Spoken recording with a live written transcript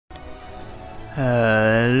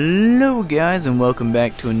Hello guys and welcome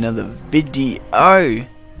back to another video.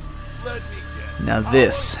 Now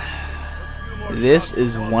this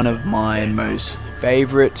is one of my most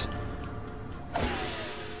favorite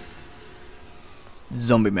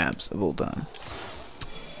zombie maps of all time.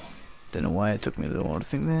 Don't know why it took me a little while to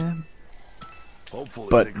think there. Hopefully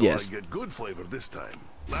but yes, get good flavor this time.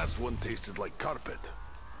 Last one tasted like carpet.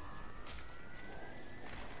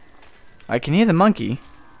 I can hear the monkey.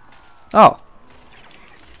 Oh.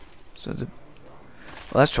 So well,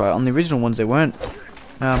 that's right. On the original ones, they weren't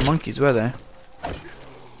monkeys, were they?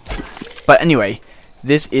 But anyway,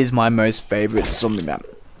 this is my most favorite zombie map.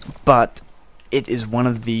 But it is one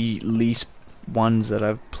of the least ones that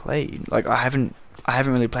I've played. Like I haven't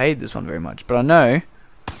really played this one very much. But I know.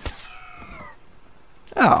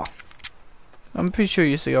 Oh, I'm pretty sure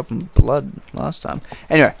you see up in blood last time.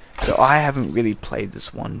 Anyway, so I haven't really played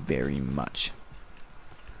this one very much.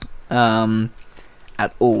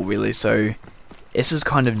 At all really, so this is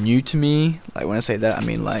kind of new to me. Like when I say that, I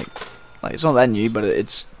mean like it's not that new, but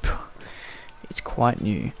it's quite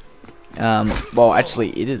new. Well, actually,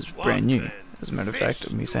 it is brand new. As a matter of fact,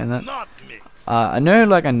 of me saying that, I know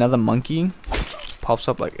like another monkey pops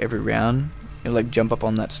up like every round. It'll like jump up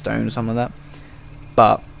on that stone or something like that.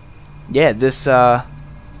 But yeah, this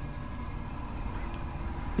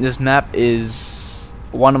map is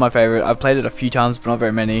one of my favorite. I've played it a few times, but not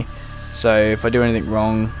very many. So if I do anything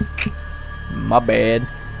wrong, my bad.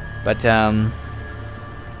 But yeah,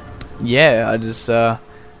 I'm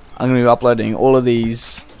gonna be uploading all of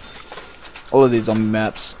these zombie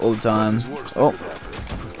maps all the time. Oh,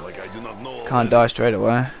 can't die straight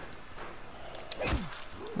away.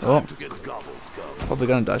 Oh, probably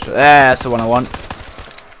gonna die straight. Ah, that's the one I want.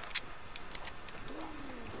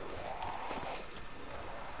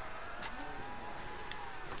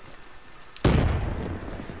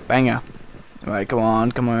 Banger. Alright, come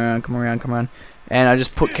on, come around. And I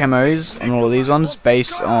just put camos on all of these ones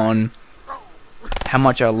based on how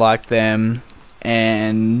much I like them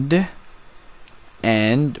and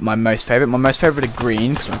my most favorite. My most favorite are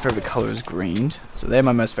green because my favorite color is green. So they're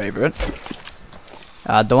my most favorite.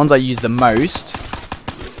 The ones I use the most,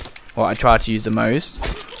 or I try to use the most,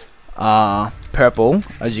 are purple,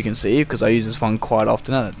 as you can see, because I use this one quite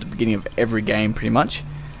often at the beginning of every game pretty much.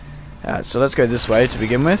 So let's go this way to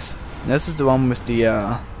begin with. This is the one with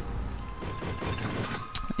the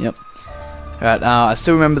yep. Alright, I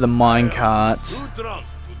still remember the minecart.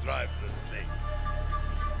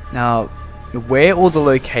 Now, where all the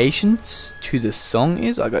locations to the song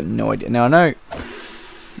is, I got no idea. Now I know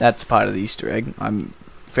that's part of the Easter egg. I'm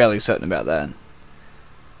fairly certain about that.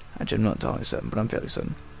 Actually, I'm not entirely certain, but I'm fairly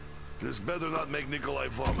certain.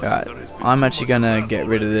 Right, I'm actually gonna get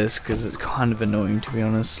rid of this because it's kind of annoying, to be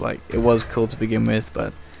honest. Like, it was cool to begin with,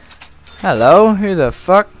 but hello, who the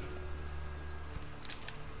fuck?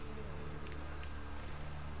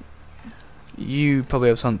 You probably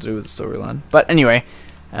have something to do with the storyline, but anyway,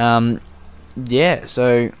 yeah.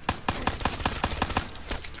 So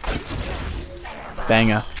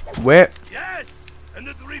banger. Where?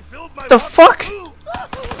 The fuck? I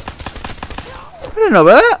didn't know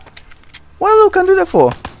about that. What the hell can I do that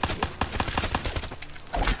for?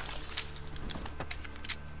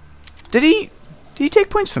 Did he take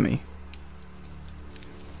points for me?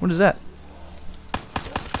 What is that?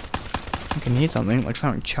 I can hear something, like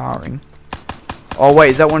something charring. Oh wait,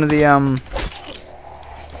 is that one of the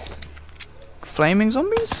flaming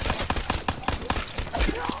zombies?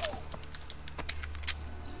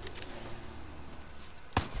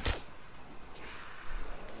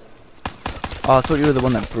 Oh, I thought you were the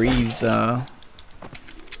one that breathes, well,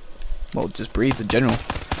 just breathes in general.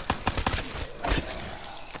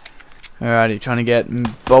 Alrighty, trying to get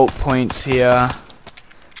bolt points here.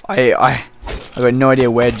 I got no idea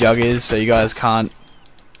where Jug is, so you guys can't,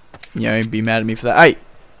 you know, be mad at me for that. Hey!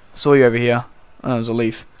 Saw you over here. Oh, it was a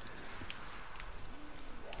leaf.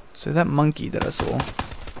 So that monkey that I saw,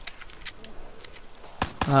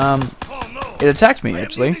 it attacked me,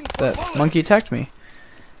 actually. That monkey attacked me.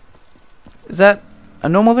 Is that a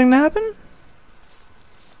normal thing to happen?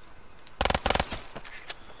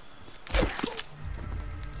 I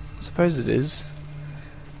suppose it is.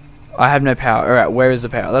 I have no power. Alright, where is the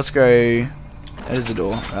power? Let's go. That is the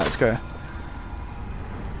door. Alright, let's go.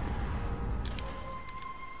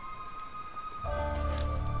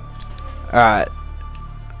 Alright.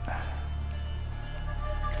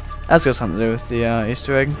 That's got something to do with the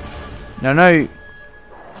Easter egg. No.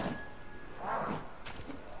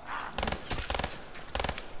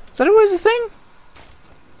 Is that always a thing?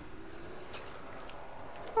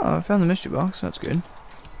 Oh, I found the mystery box. That's good.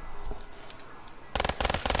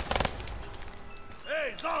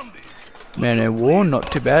 Man o' War,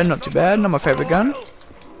 not too bad, not too bad. Not my favourite gun.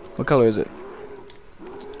 What colour is it?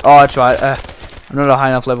 Oh, that's right. I'm not at a high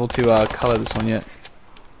enough level to colour this one yet.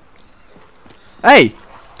 Hey!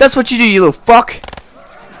 That's what you do, you little fuck!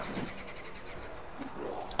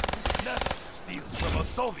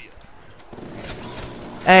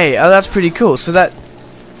 Hey, oh, that's pretty cool. So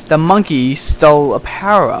the monkey stole a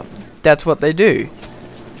power-up. That's what they do.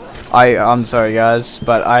 I'm sorry guys,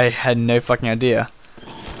 but I had no fucking idea.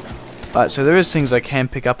 Alright, so there is things I can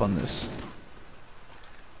pick up on this.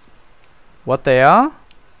 What they are,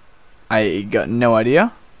 I got no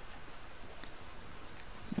idea.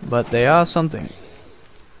 But they are something.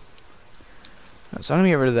 Right, so I'm gonna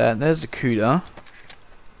get rid of that. There's the Cuda.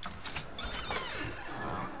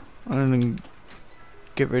 I'm gonna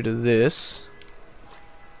get rid of this.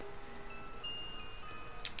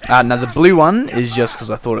 Now the blue one is just because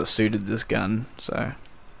I thought it suited this gun, so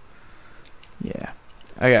yeah.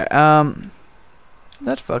 Okay,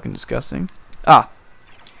 that's fucking disgusting. Right,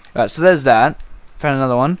 so there's that. Found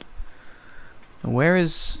another one. Where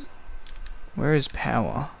is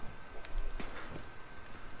power?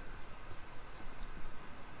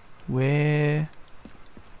 Where?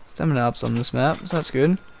 Stamina ups on this map, so that's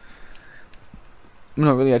good.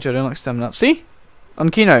 Not really, actually, I don't like stamina up. See? On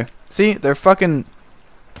Kino. See? They're fucking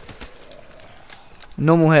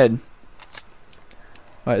normal head.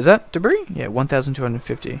 Wait, is that debris? Yeah,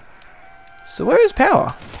 1,250. So where is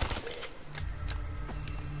power?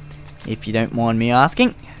 If you don't mind me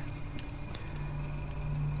asking.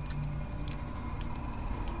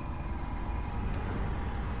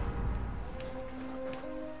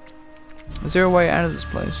 Is there a way out of this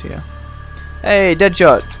place here? Hey,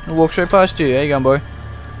 Deadshot! I'll walk straight past you. How you going, boy?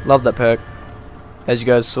 Love that perk. As you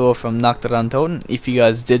guys saw from Nacht der Untoten, if you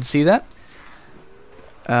guys did see that.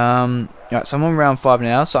 Right, so I'm on round 5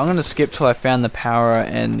 now, so I'm going to skip till I found the power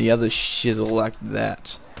and the other shizzle like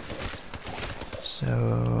that.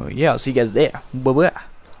 So, yeah, I'll see you guys there.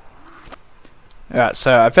 Alright,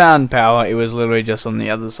 so I found power. It was literally just on the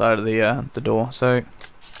other side of the door. So,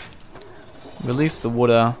 release the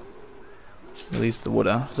water. Release the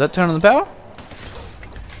water. Does that turn on the power?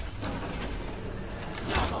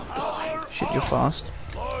 Shit, you're fast.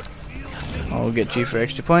 I'll get you for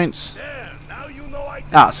extra points.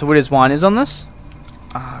 So what his wine is on this?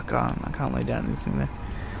 Oh god, I can't lay down anything there.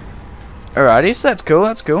 Alrighty, so that's cool,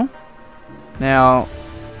 that's cool. Now,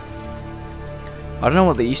 I don't know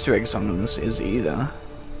what the Easter egg song on this is either.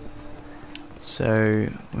 So,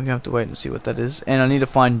 we're gonna have to wait and see what that is. And I need to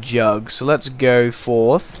find Jug, so let's go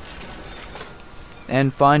forth.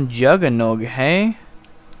 And find Juggernog, hey?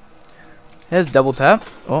 There's double tap.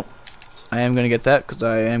 Oh, I am gonna get that, because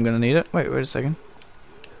I am gonna need it. Wait a second.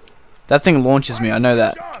 That thing launches me, I know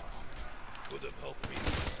that.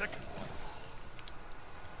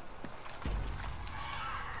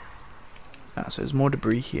 So there's more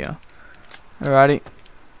debris here. Alrighty.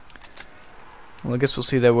 Well, I guess we'll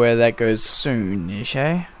see where that goes soon-ish,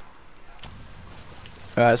 eh?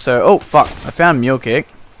 Alright, so, oh fuck, I found Mule Kick.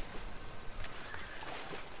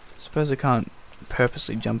 Suppose I can't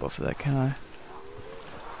purposely jump off of that, can I?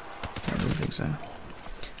 I don't think so.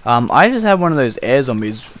 I just had one of those air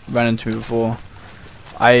zombies run into me before.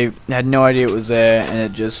 I had no idea it was there, and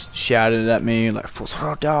it just shouted at me like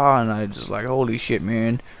 "Fosrota," and I just like, holy shit,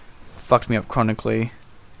 man, fucked me up chronically.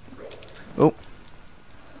 Oh,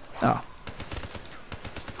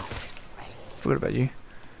 forgot about you.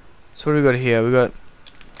 So what do we got here? We got.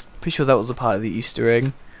 Pretty sure that was a part of the Easter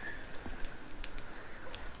egg.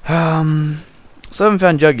 So I haven't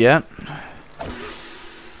found Jug yet.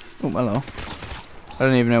 Oh, hello. I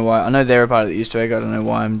don't even know why. I know they're a part of the Easter egg. I don't know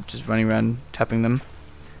why I'm just running around tapping them.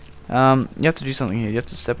 You have to do something here. You have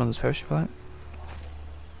to step on this parachute pipe.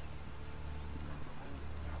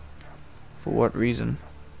 For what reason?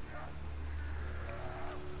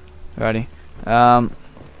 Alrighty.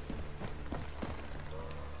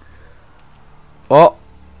 Oh!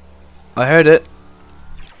 I heard it.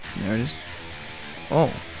 There it is.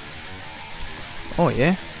 Oh. Oh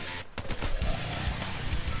yeah.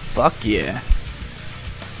 Fuck yeah.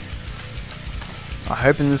 I'm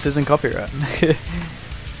hoping this isn't copyright.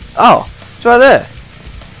 Oh, it's right there.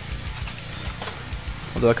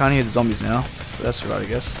 Although I can't hear the zombies now, but that's right, I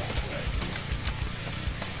guess.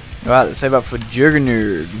 Alright, let's save up for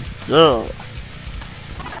Juggernaut.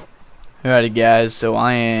 Alrighty guys, so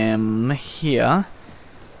I am here.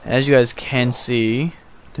 As you guys can see,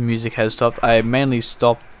 the music has stopped. I mainly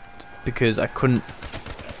stopped because I couldn't,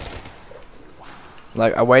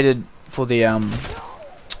 like, I waited for the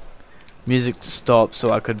music to stop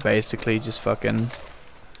so I could basically just fucking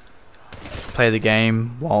play the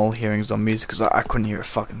game while hearing zombies, because I couldn't hear a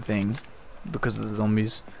fucking thing because of the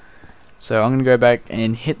zombies. So I'm gonna go back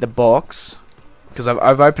and hit the box, because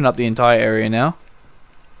I've opened up the entire area now.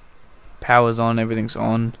 Power's on, everything's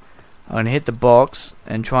on. I'm gonna hit the box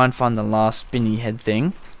and try and find the last spinny head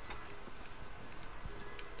thing.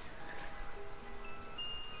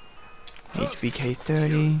 HVK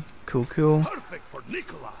 30, cool. Perfect for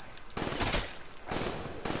Nikolai.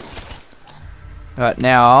 Alright,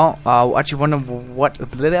 now, actually what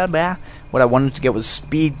I wanted to get was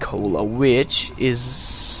Speed Cola, which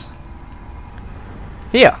is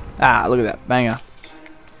here. Ah, look at that, banger.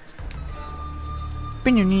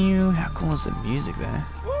 How cool is the music there?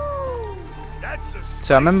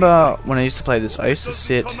 So I remember when I used to play this, I used to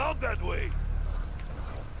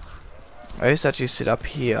actually sit up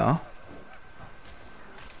here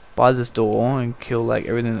by this door and kill like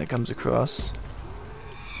everything that comes across.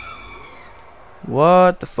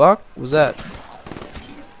 What the fuck was that?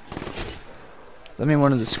 Let me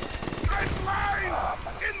one of the.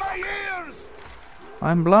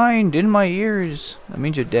 I'm blind in my ears. That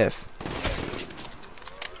means you're deaf.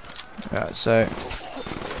 Alright, so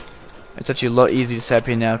it's actually a lot easier to set up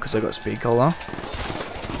here now because I got Speed Cola.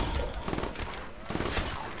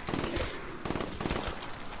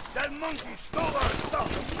 That monkey stole our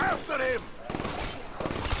stuff. After him.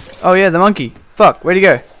 Oh yeah, the monkey. Fuck, where'd he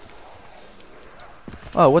go?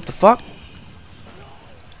 Oh, what the fuck?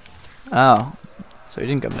 Oh, so he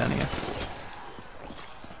didn't come down here.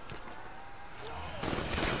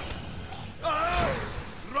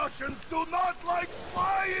 Russians do not like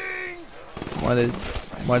flying. Why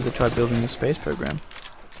did they try building a space program?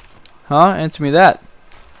 Huh? Answer me that.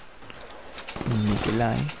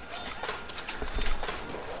 Nikolai.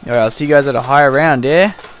 Alright, I'll see you guys at a higher round,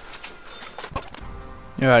 yeah?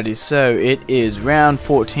 Alrighty, so it is round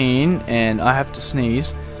 14 and I have to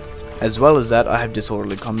sneeze. As well as that, I have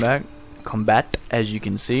disorderly combat, as you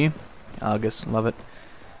can see. I guess love it.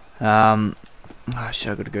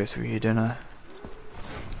 Shit, I gotta go through here, don't I?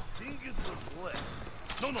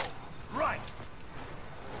 No, right.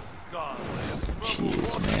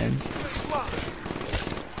 Cheers, man.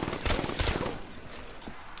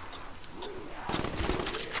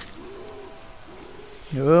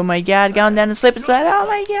 Oh my god, going down the slippery slide. Oh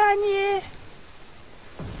my god, yeah.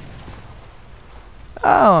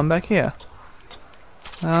 Oh, I'm back here.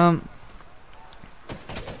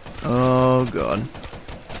 Oh god.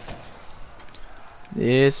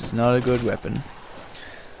 This is not a good weapon.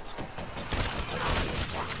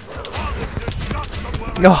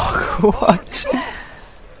 Oh, what?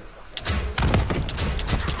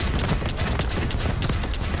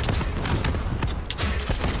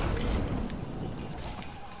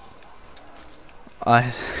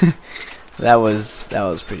 that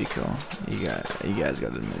was pretty cool. You guys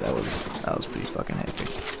gotta admit that was pretty fucking hectic.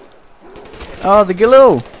 Oh, the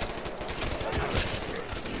Galil!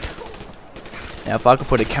 Now if I could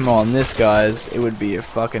put a camo on this, guys, it would be a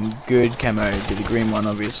fucking good camo. It'd be the green one,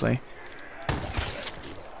 obviously.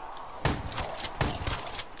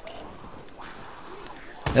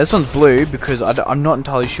 This one's blue because I'm not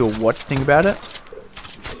entirely sure what to think about it.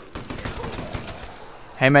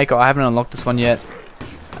 Haymaker, I haven't unlocked this one yet.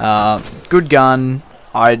 Good gun.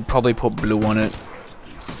 I'd probably put blue on it.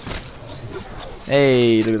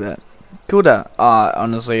 Hey, look at that. Cool that.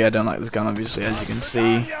 Honestly, I don't like this gun, obviously, as you can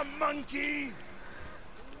see.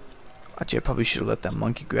 Actually, I probably should have let that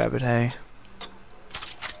monkey grab it, hey.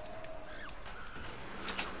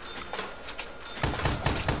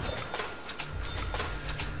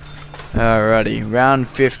 Alrighty, round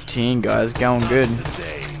 15, guys, going good.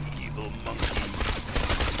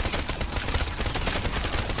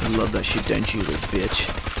 I love that shit, don't you, little bitch?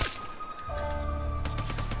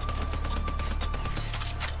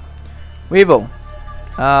 Weevil.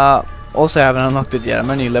 Also haven't unlocked it yet. I'm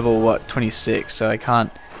only level, what, 26, so I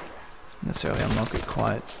can't necessarily unlock it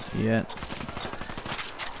quite yet.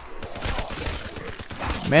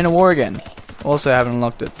 Man of War again. Also haven't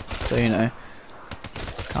unlocked it, so you know.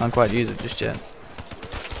 Can't quite use it just yet.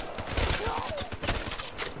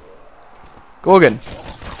 Gorgon.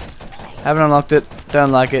 Haven't unlocked it.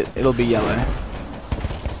 Don't like it. It'll be yellow.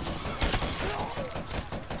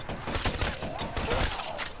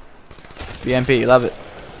 BMP. Love it.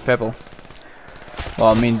 Purple.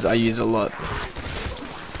 Well, it means I use it a lot.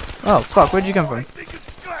 Oh, fuck. Where'd you come from?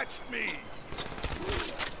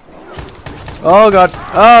 Oh, God.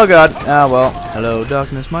 Oh, God. Ah, well. Hello,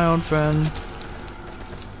 darkness, my old friend.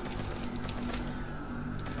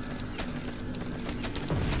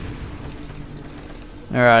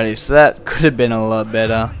 Alrighty, so that could have been a lot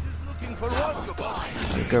better.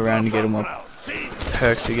 Go around and get all my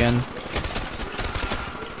perks again.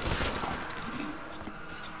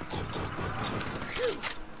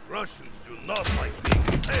 Russians do not like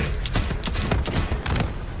being paid.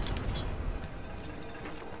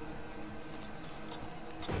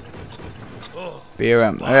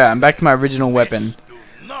 BRM. Alright, I'm back to my original weapon.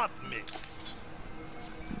 Alright,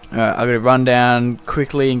 I gotta run down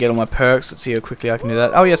quickly and get all my perks. Let's see how quickly I can do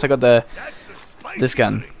that. Oh yes, I got this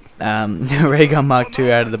gun. Ray gun Mark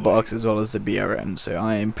II out of the box, as well as the BRM, so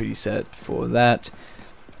I am pretty set for that.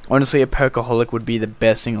 Honestly, a perkaholic would be the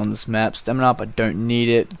best thing on this map. Stamina up, I don't need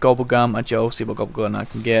it. Gobblegum, actually I'll see what gobblegum I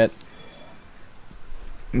can get.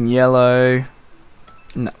 Yellow.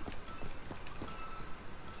 No.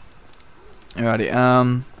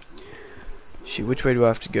 Alrighty, shit, which way do I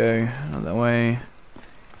have to go? Not that way.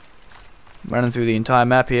 Running through the entire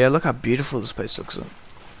map here. Look how beautiful this place looks.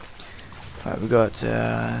 Alright, we got,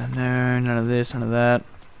 no, none of this, none of that.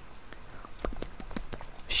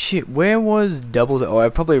 Shit, where was double? Oh, I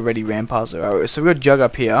probably already ran past it. Alright, so we got Jug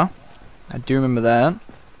up here. I do remember that.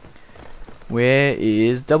 Where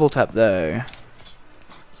is double tap though?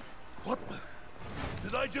 What the?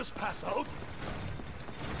 Did I just pass out?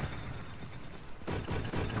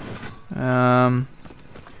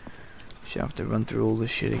 Should have to run through all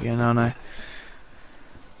this shit again, aren't I?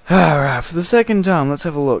 Alright, for the second time, let's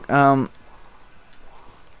have a look.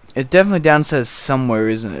 It's definitely downstairs somewhere,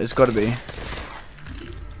 isn't it? It's gotta be.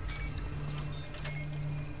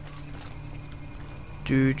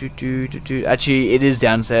 Actually, it is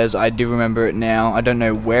downstairs. I do remember it now. I don't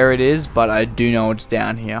know where it is, but I do know it's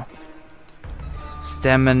down here.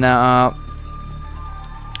 Stamina up.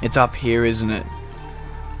 It's up here, isn't it?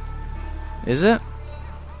 Is it?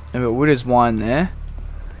 No, but what is wine there?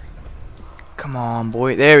 Come on,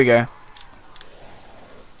 boy. There we go.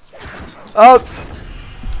 Oh!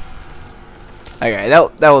 Okay,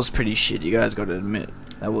 that was pretty shit. You guys got to admit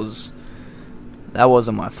that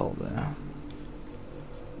wasn't my fault there.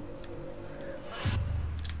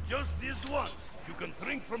 Just this once, you can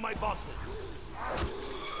drink from my bottle.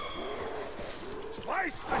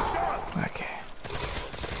 Twice the shot. Okay.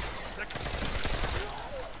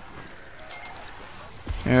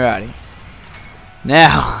 Alrighty.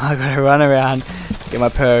 Now I gotta run around, get my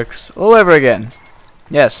perks all over again.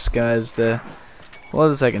 Yes, guys. The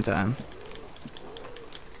second time.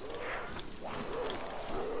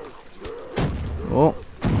 Oh,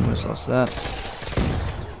 almost lost that.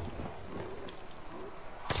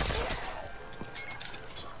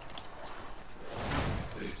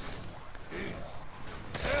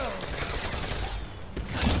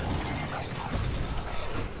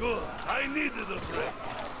 Good. I needed a break.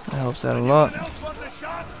 That helps out a lot.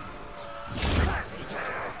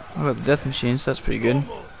 I got the death machine, so that's pretty good.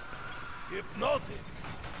 Hypnotic.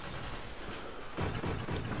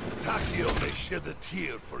 Takio may shed a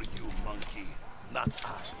tear for you, monkey, not I.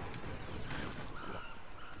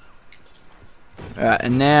 Alright,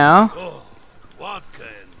 and now, Oh, vodka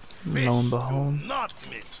and fish lo and behold. do not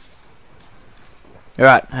mix.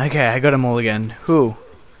 Alright, okay, I got them all again. Whew.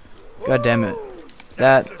 God damn it.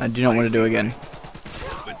 That I do not want to do again.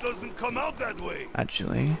 If it doesn't come out that way.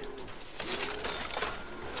 Actually.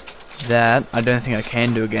 That I don't think I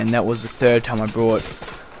can do again. That was the third time I brought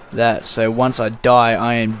that. So once I die,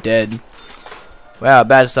 I am dead. Wow,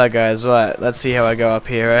 bad start, guys. Right, let's see how I go up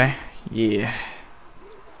here, eh? Yeah.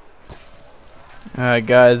 Alright,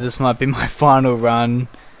 guys, this might be my final run.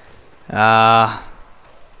 We've got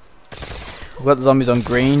the zombies on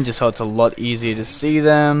green, just so it's a lot easier to see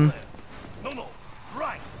them. No,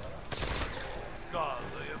 right. God,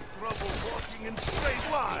 I have trouble walking in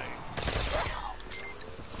straight line.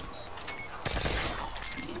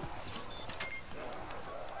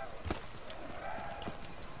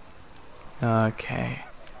 Okay.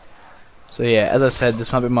 So yeah, as I said,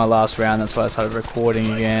 this might be my last round, that's why I started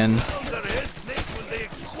recording again.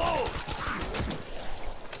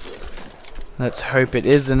 Let's hope it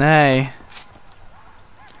isn't, eh?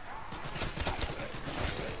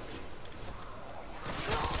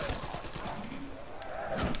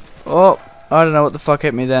 Oh, I don't know what the fuck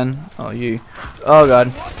hit me then. Oh, you. Oh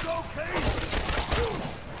god.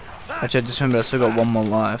 Actually, I just remembered I still got one more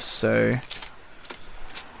life, so...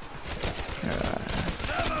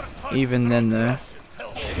 Even then though.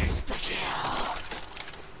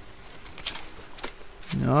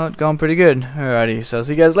 No, it's going pretty good. Alrighty, so I'll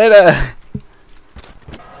see you guys later!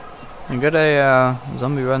 I got a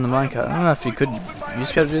zombie around the minecart. I don't know if you could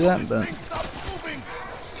used to be able to do that, but you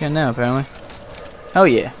can now apparently. Oh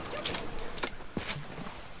yeah.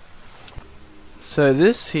 So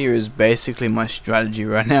this here is basically my strategy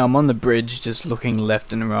right now. I'm on the bridge just looking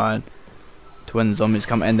left and right to when the zombies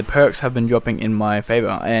come, and the perks have been dropping in my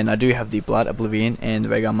favour, and I do have the Blood Oblivion and the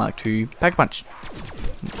Ray Gun Mark II Pack Punch.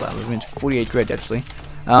 Blood Oblivion 48 grit actually.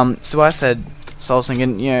 So I said, so I was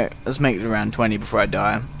thinking, you know, let's make it around 20 before I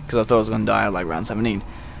die, because I thought I was going to die at like around 17.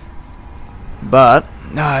 But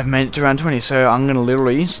no, I've made it to around 20, so I'm going to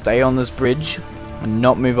literally stay on this bridge and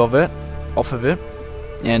not move off of it,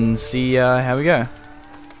 and see how we go.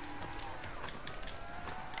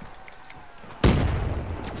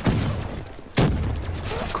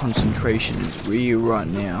 Concentration is real right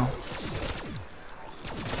now.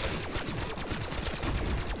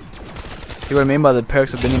 See what I mean by the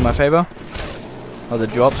perks have been in my favor? Or the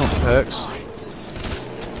drops, not the perks.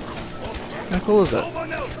 How cool is that?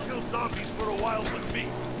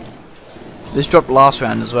 This dropped last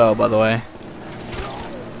round as well, by the way.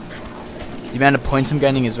 The amount of points I'm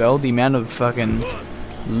gaining as well, the amount of fucking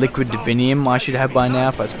liquid divinium I should have by now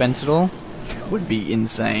if I spent it all, would be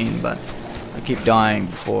insane, but I keep dying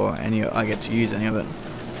before I get to use any of it.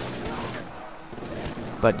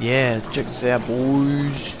 But yeah, check this out,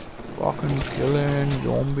 boys. Fucking killing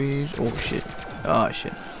zombies. Oh shit. Oh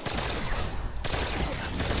shit.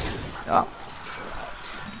 Oh.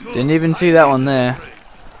 Didn't even see that one there.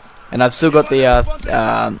 And I've still got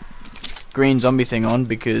the green zombie thing on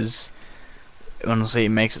because honestly it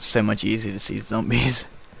makes it so much easier to see zombies.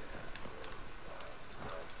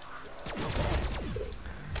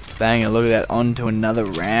 Bang, look at that, on to another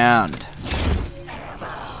round.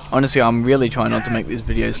 Honestly, I'm really trying not to make these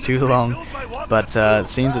videos too long, but it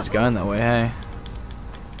seems it's going that way, hey?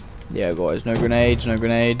 Yeah, guys, no grenades, no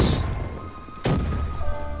grenades.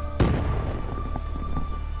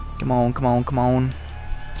 Come on, come on, come on.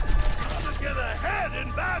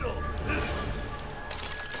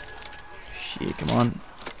 Shit, come on.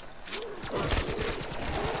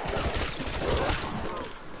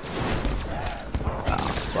 Oh,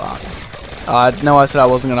 fuck. No, I said I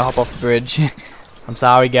wasn't gonna hop off the bridge. I'm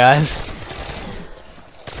sorry, guys.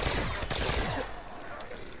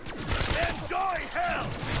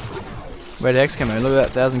 Red X camo, look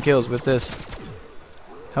at that, 1,000 kills with this.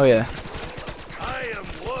 Hell yeah.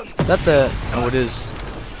 Is that the... oh, it is.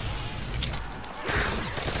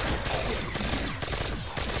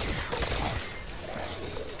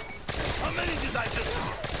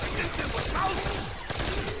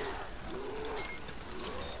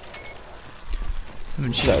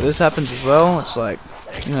 When shit like this happens as well, it's like,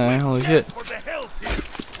 you know, holy shit.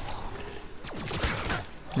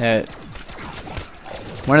 Yeah.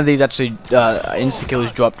 One of these actually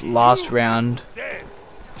insta-kills dropped last round.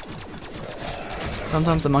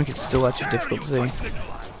 Sometimes the monkeys are still actually difficult to see.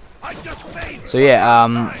 So yeah,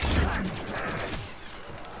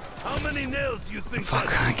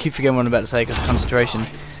 fuck, I keep forgetting what I'm about to say because of concentration.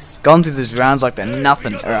 Gone through these rounds like they're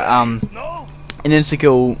nothing. An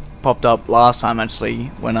insta-kill popped up last time actually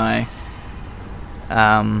when I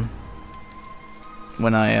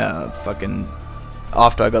fucking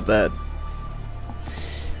after I got the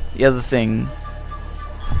other thing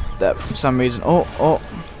that for some reason oh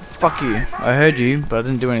fuck you, I heard you but I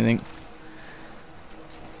didn't do anything.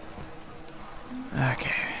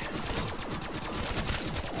 Okay.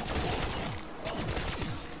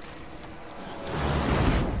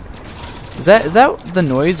 Is that the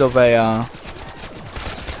noise of a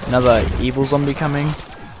another evil zombie coming?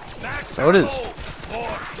 So it is.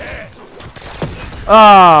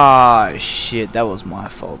 Ah, shit, that was my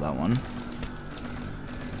fault, that one.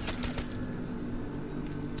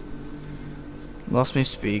 Lost me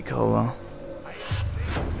speed cola.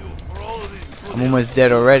 I'm almost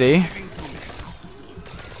dead already.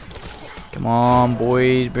 Come on,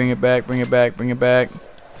 boys, bring it back, bring it back, bring it back.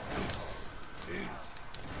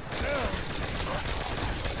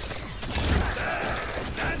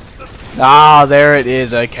 Ah, there it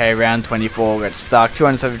is. Okay, round 24. Got stuck.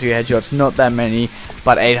 272 headshots. Not that many,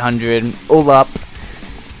 but 800 all up.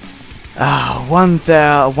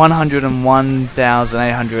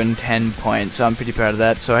 101,810 points. So I'm pretty proud of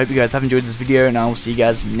that. So I hope you guys have enjoyed this video, and I will see you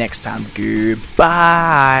guys next time.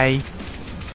 Goodbye.